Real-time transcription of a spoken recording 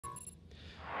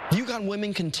UConn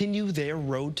women continue their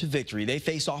road to victory. They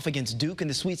face off against Duke in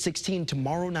the Sweet 16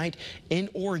 tomorrow night in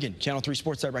Oregon. Channel 3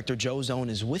 Sports Director Joe Zone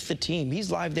is with the team. He's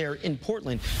live there in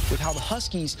Portland with how the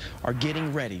Huskies are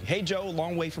getting ready. Hey, Joe,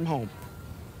 long way from home.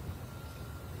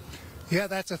 Yeah,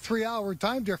 that's a 3-hour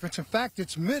time difference. In fact,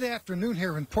 it's mid-afternoon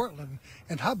here in Portland.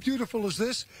 And how beautiful is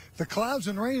this? The clouds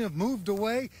and rain have moved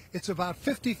away. It's about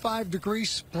 55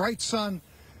 degrees, bright sun.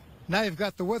 Now you've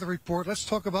got the weather report. Let's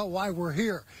talk about why we're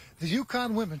here. The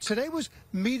UConn women. Today was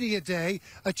media day,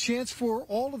 a chance for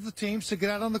all of the teams to get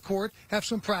out on the court, have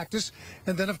some practice,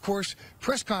 and then, of course,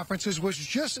 press conferences, which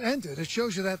just ended. It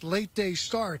shows you that late day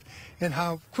start and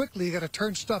how quickly you got to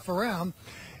turn stuff around.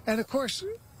 And, of course,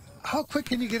 how quick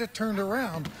can you get it turned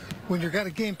around when you've got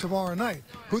a game tomorrow night?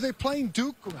 Who are they playing?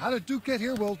 Duke. How did Duke get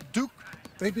here? Well, Duke,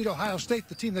 they beat Ohio State,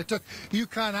 the team that took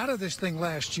UConn out of this thing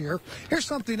last year. Here's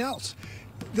something else.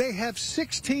 They have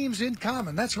 6 teams in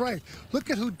common. That's right. Look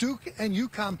at who Duke and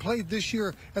UConn played this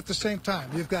year at the same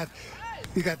time. You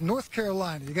got North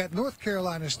Carolina, you got North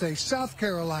Carolina State, South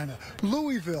Carolina,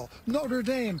 Louisville, Notre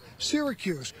Dame,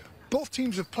 Syracuse. Both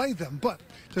teams have played them, but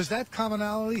does that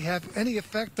commonality have any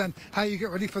effect on how you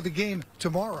get ready for the game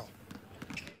tomorrow?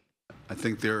 I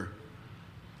think their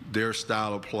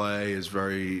style of play is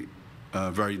very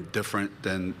different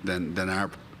than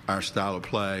our style of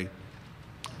play.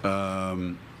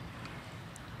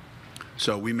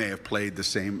 So we may have played the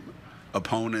same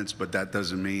opponents, but that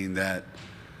doesn't mean that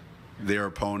their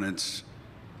opponents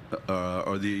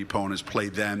or the opponents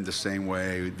played them the same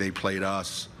way they played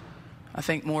us. I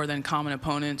think more than common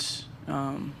opponents,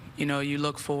 you know, you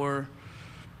look for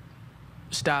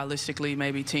stylistically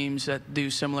maybe teams that do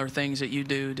similar things that you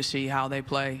do to see how they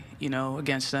play, you know,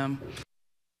 against them.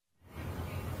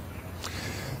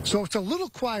 So it's a little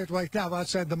quiet right now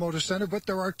outside the Motor Center, but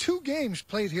there are 2 games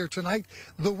played here tonight.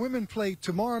 The women play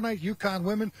tomorrow night, UConn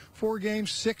women, 4 games,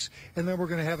 6, and then we're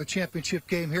going to have a championship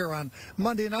game here on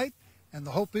Monday night. And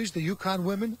the hope is the UConn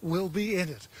women will be in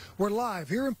it. We're live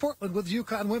here in Portland with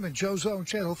UConn women. Joe Zone,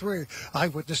 Channel 3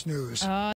 Eyewitness News.